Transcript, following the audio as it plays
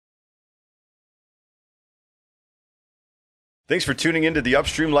Thanks for tuning into the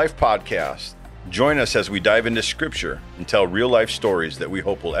Upstream Life Podcast. Join us as we dive into Scripture and tell real-life stories that we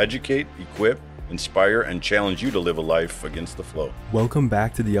hope will educate, equip, inspire, and challenge you to live a life against the flow. Welcome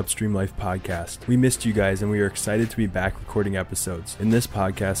back to the Upstream Life Podcast. We missed you guys, and we are excited to be back recording episodes. In this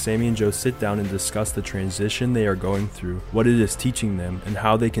podcast, Sammy and Joe sit down and discuss the transition they are going through, what it is teaching them, and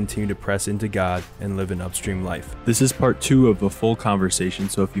how they continue to press into God and live an upstream life. This is part 2 of a full conversation,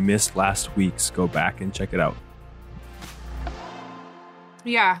 so if you missed last week's, go back and check it out.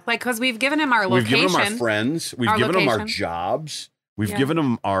 Yeah, like, because we've given him our location. We've given him our friends. We've given him our jobs. We've given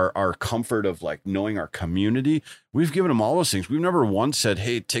him our comfort of like knowing our community. We've given him all those things. We've never once said,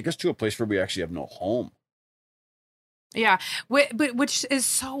 hey, take us to a place where we actually have no home. Yeah, but which is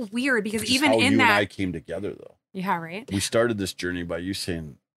so weird because even in that. You and I came together, though. Yeah, right. We started this journey by you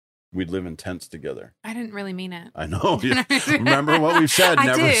saying we'd live in tents together. I didn't really mean it. I know. Remember what we've said. I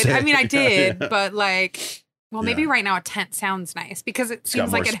never did. Say. I mean, I did, but like. Well, maybe right now a tent sounds nice because it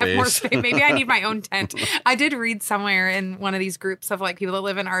seems like it'd have more space. Maybe I need my own tent. I did read somewhere in one of these groups of like people that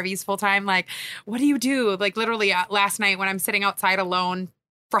live in RVs full time. Like, what do you do? Like literally last night when I'm sitting outside alone,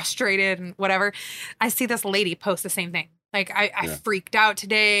 frustrated and whatever, I see this lady post the same thing. Like I freaked out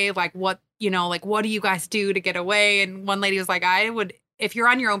today. Like what do you guys do to get away? And one lady was like, I would, if you're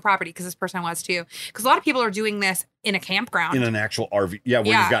on your own property, because this person was too, because a lot of people are doing this in a campground. In an actual RV. Yeah,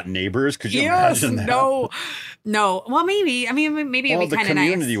 where you've got neighbors. Could you imagine that? No. Well, maybe. I mean, maybe it'd be kind of nice.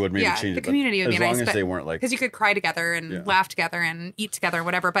 The community would maybe change it. The community would be nice. As long as they weren't like. Because you could cry together and laugh together and eat together and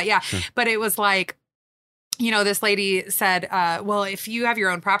whatever. But but it was like, this lady said, well, if you have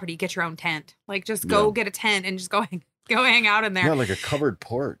your own property, get your own tent. Like just go get a tent and just go hang out in there. Yeah, like a covered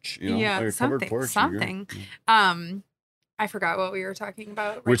porch. Like a covered porch. Something. I forgot what we were talking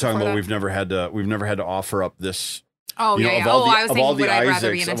about. We're talking about we've never had to offer up this. Oh, yeah. I was thinking, would I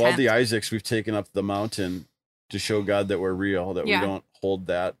rather be in a tent? Of all the Isaacs we've taken up the mountain to show God that we're real, that we don't hold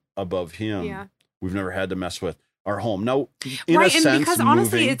that above Him. Yeah. We've never had to mess with our home. Now, in a sense, because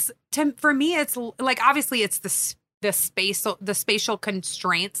honestly, for me, it's like obviously it's the spatial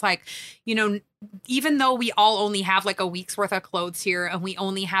constraints. Like, even though we all only have like a week's worth of clothes here and we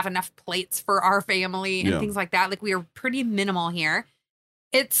only have enough plates for our family and things like that, like we are pretty minimal here.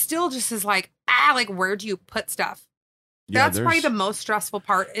 It still just is like, where do you put stuff? That's probably the most stressful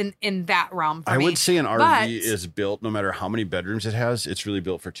part in that realm for me. I would say an RV is built, no matter how many bedrooms it has, it's really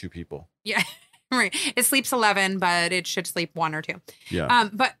built for 2 people. Yeah, right. It sleeps 11, but it should sleep 1 or 2. Yeah.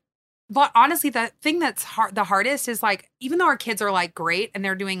 But honestly, the thing that's the hardest is like, even though our kids are like great and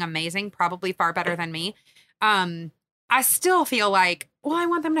they're doing amazing, probably far better than me, I still feel like, well, I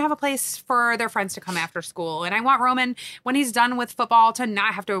want them to have a place for their friends to come after school. And I want Roman, when he's done with football, to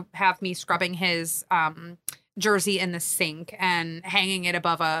not have to have me scrubbing his jersey in the sink and hanging it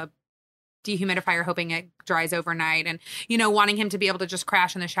above a dehumidifier, hoping it dries overnight, and wanting him to be able to just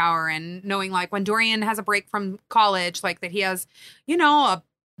crash in the shower, and knowing like when Dorian has a break from college, like that he has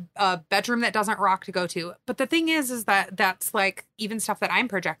a bedroom that doesn't rock to go to. But the thing is that that's like even stuff that I'm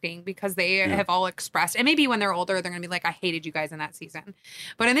projecting, because they have all expressed, and maybe when they're older they're gonna be like, I hated you guys in that season,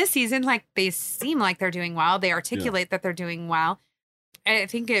 but in this season, like, they seem like they're doing well. They articulate that they're doing well. I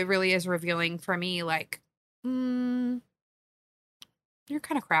think it really is revealing for me, like, you're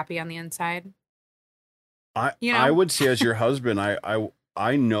kind of crappy on the inside. I would say, as your husband,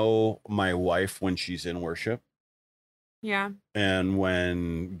 I know my wife when she's in worship. Yeah. And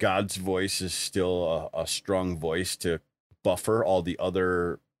when God's voice is still a strong voice to buffer all the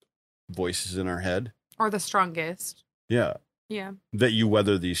other voices in our head. Or the strongest. Yeah. Yeah. That you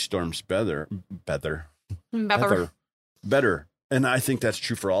weather these storms better. And I think that's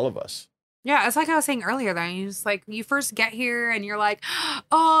true for all of us. Yeah, it's like I was saying earlier, though. You first get here and you're like,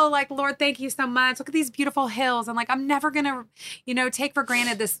 oh, like, Lord, thank you so much. Look at these beautiful hills. And like, I'm never going to, take for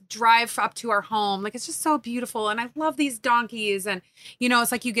granted this drive up to our home. Like, it's just so beautiful. And I love these donkeys. And,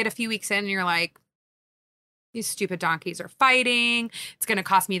 it's like you get a few weeks in and you're like, these stupid donkeys are fighting. It's going to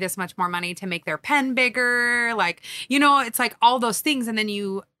cost me this much more money to make their pen bigger. Like, it's like all those things. And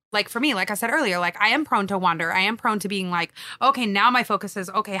then like for me, like I said earlier, like I am prone to wander. I am prone to being like, okay, now my focus is,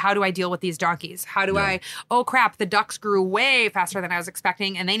 okay, how do I deal with these donkeys? How do oh crap, the ducks grew way faster than I was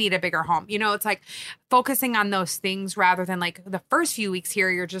expecting and they need a bigger home. It's like focusing on those things rather than like the first few weeks here,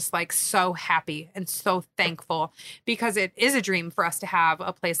 you're just like so happy and so thankful, because it is a dream for us to have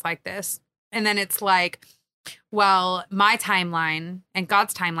a place like this. And then it's like, well, my timeline and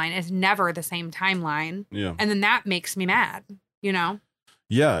God's timeline is never the same timeline. Yeah. And then that makes me mad,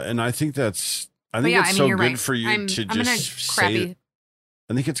 Yeah, and I think it's so good for you to just say.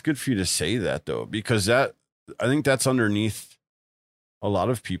 I think it's good for you to say that, though, because I think that's underneath a lot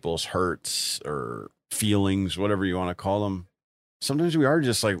of people's hurts or feelings, whatever you want to call them. sometimes we are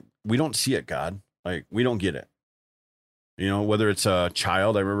just like, we don't see it, God. Like, we don't get it. You know, whether it's a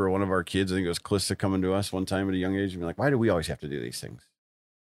child, I remember one of our kids, I think it was Calista, coming to us one time at a young age and be like, why do we always have to do these things?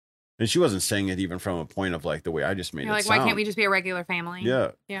 And she wasn't saying it even from a point of like the way I just made it sound. Why can't we just be a regular family?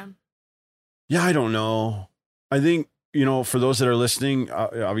 Yeah. Yeah. Yeah, I don't know. I think, you know, for those that are listening,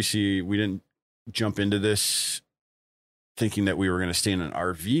 obviously we didn't jump into this thinking that we were going to stay in an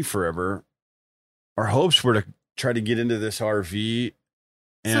RV forever. Our hopes were to try to get into this RV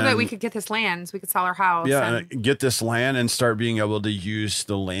so that we could get this land, so we could sell our house. Yeah, and get this land and start being able to use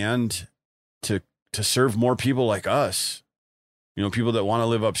the land to serve more people like us. You know, people that want to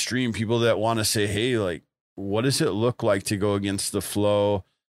live upstream, people that want to say, hey, like, what does it look like to go against the flow?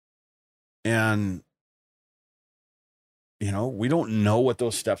 And, you know, we don't know what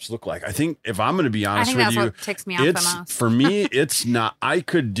those steps look like. I think if I'm going to be honest with you, what ticks me off the most. For me, it's not, I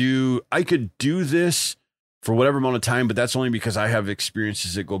could do this for whatever amount of time, but that's only because I have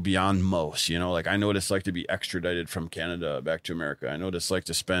experiences that go beyond most. You know, like I know what it's like to be extradited from Canada back to America. I know what it's like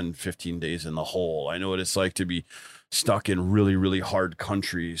to spend 15 days in the hole. I know what it's like to be stuck in really, really hard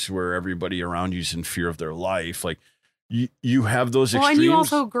countries where everybody around you's in fear of their life. Like you have those extremes. And you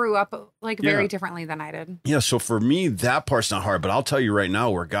also grew up like very differently than I did. Yeah. So for me, that part's not hard, but I'll tell you right now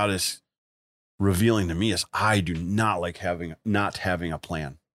where God is revealing to me is I do not like not having a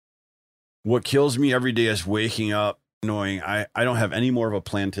plan. What kills me every day is waking up knowing I don't have any more of a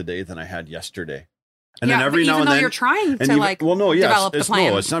plan today than I had yesterday. And then every now and then you're trying to develop the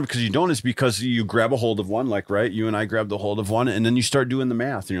plan. No, it's not because you don't. It's because you grab a hold of one, like, right? You and I grabbed a hold of one and then you start doing the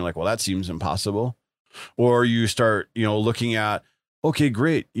math and you're like, well, that seems impossible. Or you start, you know, looking at, okay,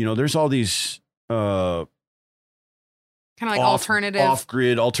 great. You know, there's all these, kind of like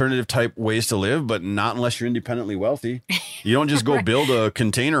off-grid, alternative type ways to live, but not unless you're independently wealthy. You don't just go right. build a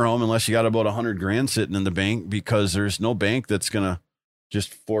container home unless you got about $100,000 sitting in the bank, because there's no bank that's going to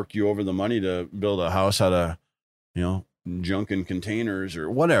just fork you over the money to build a house out of, you know, junk and containers or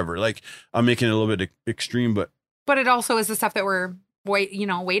whatever. Like, I'm making it a little bit extreme, but it also is the stuff that we're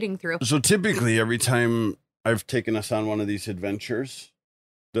wading through. So typically every time I've taken us on one of these adventures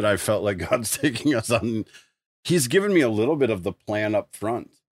that I felt like God's taking us on, He's given me a little bit of the plan up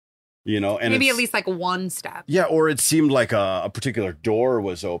front, you know, and maybe at least like one step. Yeah. Or it seemed like a particular door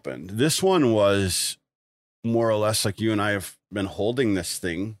was opened. This one was more or less like you and I have been holding this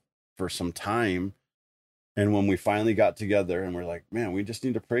thing for some time. And when we finally got together and we're like, man, we just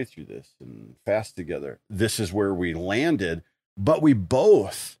need to pray through this and fast together. This is where we landed. But we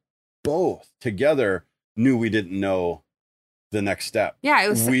both together knew we didn't know the next step. Yeah. It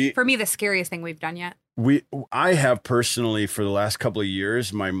was, for me, the scariest thing we've done yet. I have personally, for the last couple of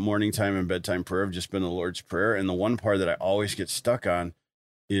years, my morning time and bedtime prayer have just been the Lord's Prayer. And the one part that I always get stuck on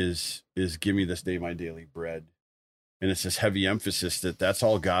is give me this day my daily bread. And it's this heavy emphasis that's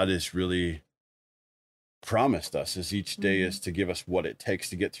all God has really promised us, is each day is to give us what it takes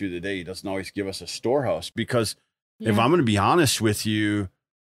to get through the day. He doesn't always give us a storehouse, because if I'm going to be honest with you,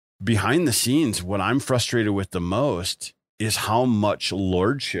 behind the scenes, what I'm frustrated with the most is how much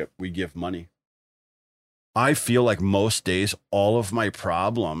lordship we give money. I feel like most days, all of my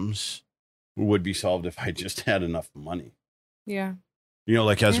problems would be solved if I just had enough money. Yeah. You know,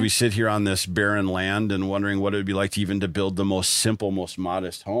 like as we sit here on this barren land and wondering what it would be like to even to build the most simple, most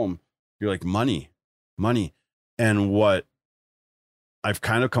modest home, you're like, money. And what I've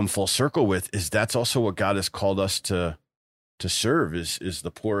kind of come full circle with is that's also what God has called us to serve is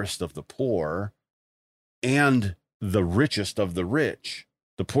the poorest of the poor and the richest of the rich.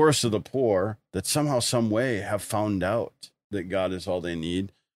 The poorest of the poor that somehow, some way have found out that God is all they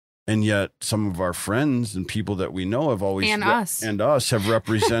need. And yet some of our friends and people that we know have always us have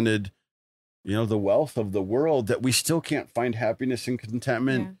represented, you know, the wealth of the world, that we still can't find happiness and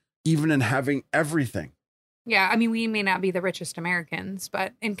contentment, even in having everything. Yeah. I mean, we may not be the richest Americans,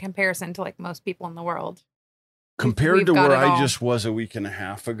 but in comparison to like most people in the world, compared to where I just was a week and a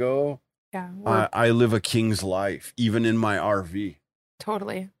half ago, I live a king's life, even in my RV.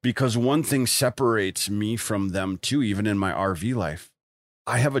 Totally. Because one thing separates me from them too, even in my RV life.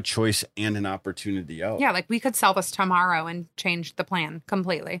 I have a choice and an opportunity out. Yeah, like we could sell this tomorrow and change the plan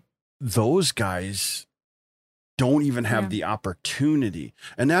completely. Those guys don't even have the opportunity.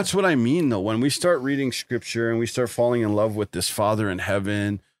 And that's what I mean, though. When we start reading scripture and we start falling in love with this Father in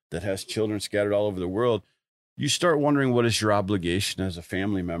heaven that has children scattered all over the world, you start wondering, what is your obligation as a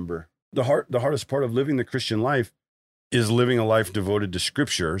family member? The hardest part of living the Christian life is living a life devoted to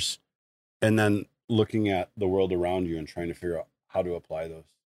scriptures and then looking at the world around you and trying to figure out how to apply those.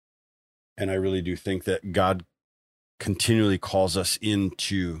 And I really do think that God continually calls us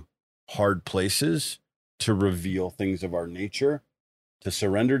into hard places to reveal things of our nature to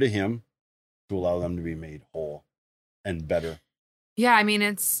surrender to him, to allow them to be made whole and better. Yeah, I mean,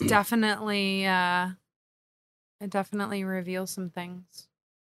 it's definitely, it definitely reveals some things.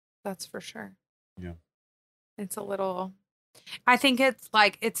 That's for sure. Yeah. It's a little, I think it's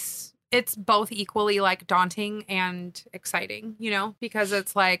like, it's both equally like daunting and exciting, you know, because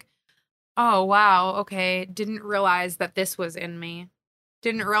it's like, oh, wow. Okay. Didn't realize that this was in me.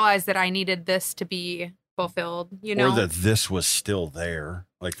 Didn't realize that I needed this to be fulfilled, you know, Or that this was still there,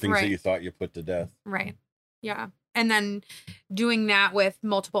 like things that Right. you thought you put to death. Right. Yeah. And then doing that with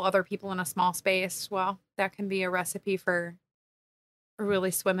multiple other people in a small space, well, that can be a recipe for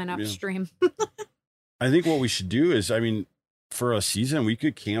really swimming upstream. I think what we should do is, I mean, for a season, we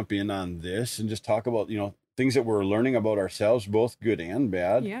could camp in on this and just talk about, you know, things that we're learning about ourselves, both good and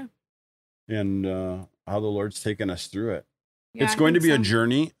bad, Yeah. and how the Lord's taken us through it. Yeah, It's I going to think be a so.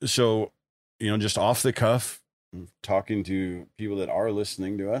 journey. So, you know, just off the cuff, talking to people that are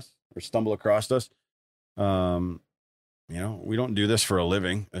listening to us or stumble across us. You know, we don't do this for a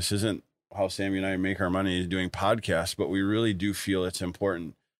living. This isn't how Sammy and I make our money doing podcasts, but we really do feel it's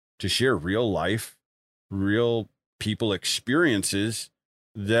important to share real life, real people experiences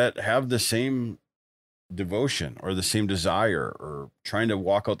that have the same devotion or the same desire or trying to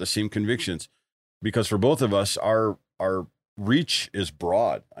walk out the same convictions. Because for both of us, our reach is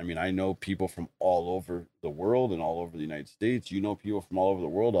broad. I mean, I know people from all over the world and all over the United States. You know people from all over the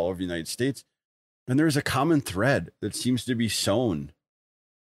world, all over the United States. And there's a common thread that seems to be sown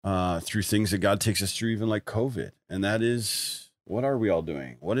through things that God takes us through, even like COVID. And that is, what are we all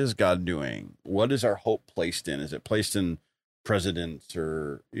doing? What is God doing? What is our hope placed in? Is it placed in presidents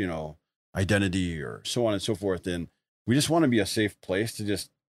or, you know, identity or so on and so forth? And we just want to be a safe place to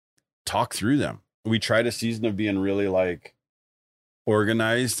just talk through them. We tried a season of being really like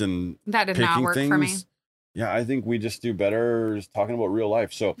organized and That did not picking work things. for me. Yeah, I think we just do better just talking about real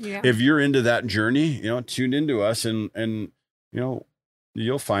life. So Yeah. if you're into that journey, you know, tune into us and you know,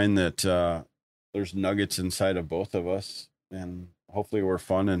 you'll find that there's nuggets inside of both of us, and hopefully we're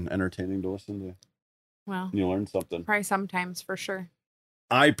fun and entertaining to listen to. Well, You learn something. probably sometimes for sure.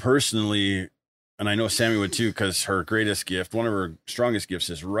 I personally, and I know Sammy would too, because her greatest gift, one of her strongest gifts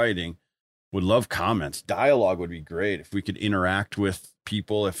is writing, would love comments. Dialogue would be great if we could interact with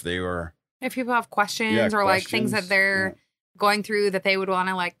people if they were. If people have questions or like things that questions, they're going through that they would want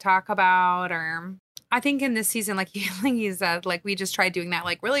to like talk about, or I think in this season, like you said, like we just tried doing that,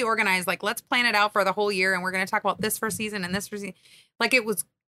 like really organized, like let's plan it out for the whole year and we're going to talk about this for season and this for season. Like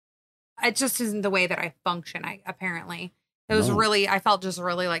it just isn't the way that I function. Apparently it was No. really, I felt just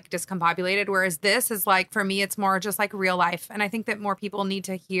really like discombobulated. Whereas this is like, for me, it's more just like real life. And I think that more people need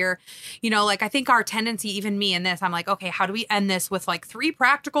to hear, you know, like I think our tendency, even me in this, I'm like, okay, how do we end this with like 3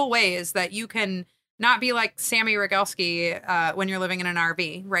 practical ways that you can not be like Sammy Rogalski when you're living in an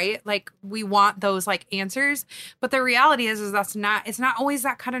RV, right? Like we want those like answers, but the reality is it's not always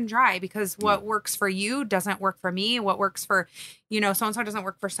that cut and dry, because what works for you doesn't work for me. What works for, you know, so-and-so doesn't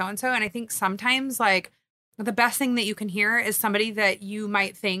work for so-and-so. And I think sometimes like the best thing that you can hear is somebody that you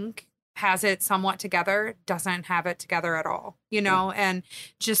might think has it somewhat together doesn't have it together at all, you know, and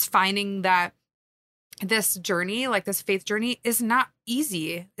just finding that this journey, like this faith journey, is not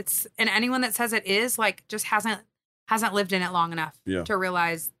easy. And anyone that says it is, like, just hasn't lived in it long enough to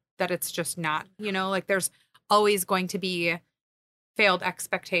realize that it's just not, you know, like there's always going to be failed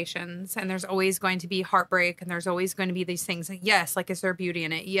expectations, and there's always going to be heartbreak, and there's always going to be these things. Yes, like, is there beauty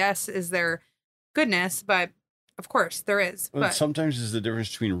in it? Yes, is there goodness? But of course there is. Well, But sometimes there's the difference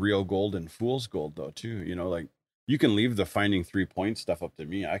between real gold and fool's gold, though, too. You know, like you can leave the finding 3-point stuff up to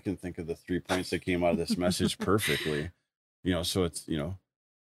me. I can think of the 3 points that came out of this message perfectly. You know, so it's, you know,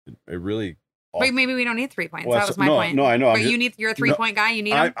 it really. wait, maybe we don't need 3 points. Well, That was my point. No, I know. But you're a 3-point guy. You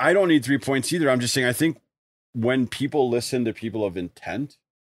need them? I don't need 3 points either. I'm just saying, I think when people listen to people of intent,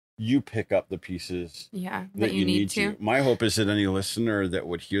 you pick up the pieces Yeah, that you need to. My hope is that any listener that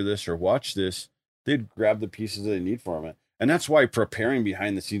would hear this or watch this, they'd grab the pieces that they need from it. And that's why preparing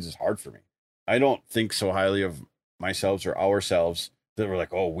behind the scenes is hard for me. I don't think so highly of myself or ourselves that we're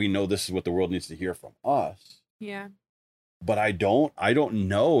like, oh, we know this is what the world needs to hear from us. Yeah. But I don't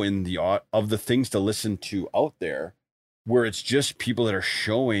know in the of the things to listen to out there where it's just people that are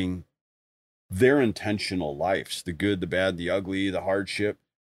showing their intentional lives, the good, the bad, the ugly, the hardship.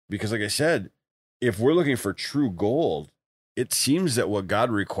 Because like I said, if we're looking for true gold, it seems that what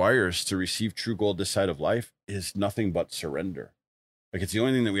God requires to receive true gold this side of life is nothing but surrender. Like it's the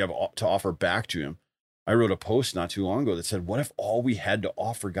only thing that we have to offer back to him. I wrote a post not too long ago that said, what if all we had to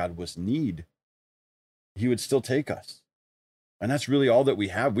offer God was need? He would still take us. And that's really all that we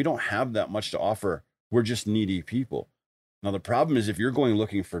have. We don't have that much to offer. We're just needy people. Now, the problem is if you're going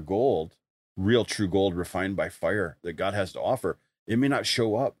looking for gold, real true gold refined by fire that God has to offer, it may not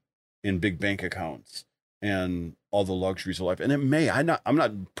show up in big bank accounts and all the luxuries of life. And it may, I'm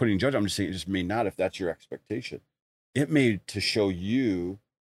not putting judgment. I'm just saying it just may not, if that's your expectation. It may to show you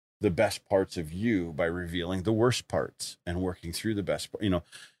the best parts of you by revealing the worst parts and working through the best. You know,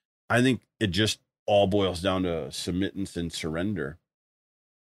 I think it just all boils down to submittance and surrender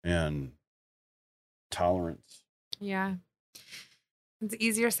and tolerance. Yeah. It's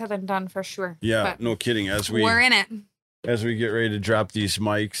easier said than done for sure. Yeah, but no kidding. we're in it. As we get ready to drop these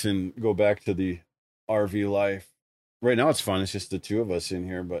mics and go back to the RV life. Right now it's fun. It's just the two of us in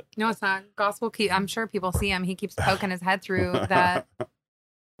here, but No, it's not. Gospel I'm sure people see him. He keeps poking his head through that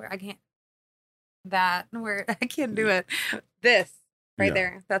where I can't do it. This right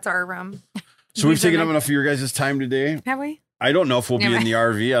there. That's our room. So we've taken up enough of your guys' time today. Have we? I don't know if we'll be in the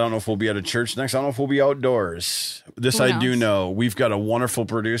RV. I don't know if we'll be at a church next. I don't know if we'll be outdoors. This Who I do knows? know. We've got a wonderful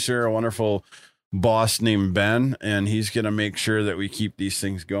producer, a wonderful boss named Ben, and he's going to make sure that we keep these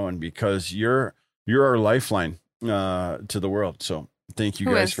things going because you're our lifeline to the world. So thank you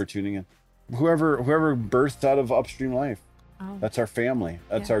guys for tuning in. Whoever birthed out of Upstream Life, that's our family.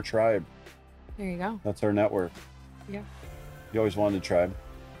 That's our tribe. There you go. That's our network. Yeah. You always wanted a tribe.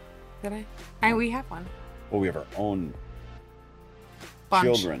 Did I? We have one. Well, we have our own Bunch.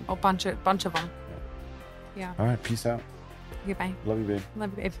 children. A bunch of them. Yeah. All right. Peace out. Goodbye. Love you, babe.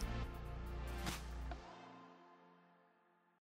 Love you, babe.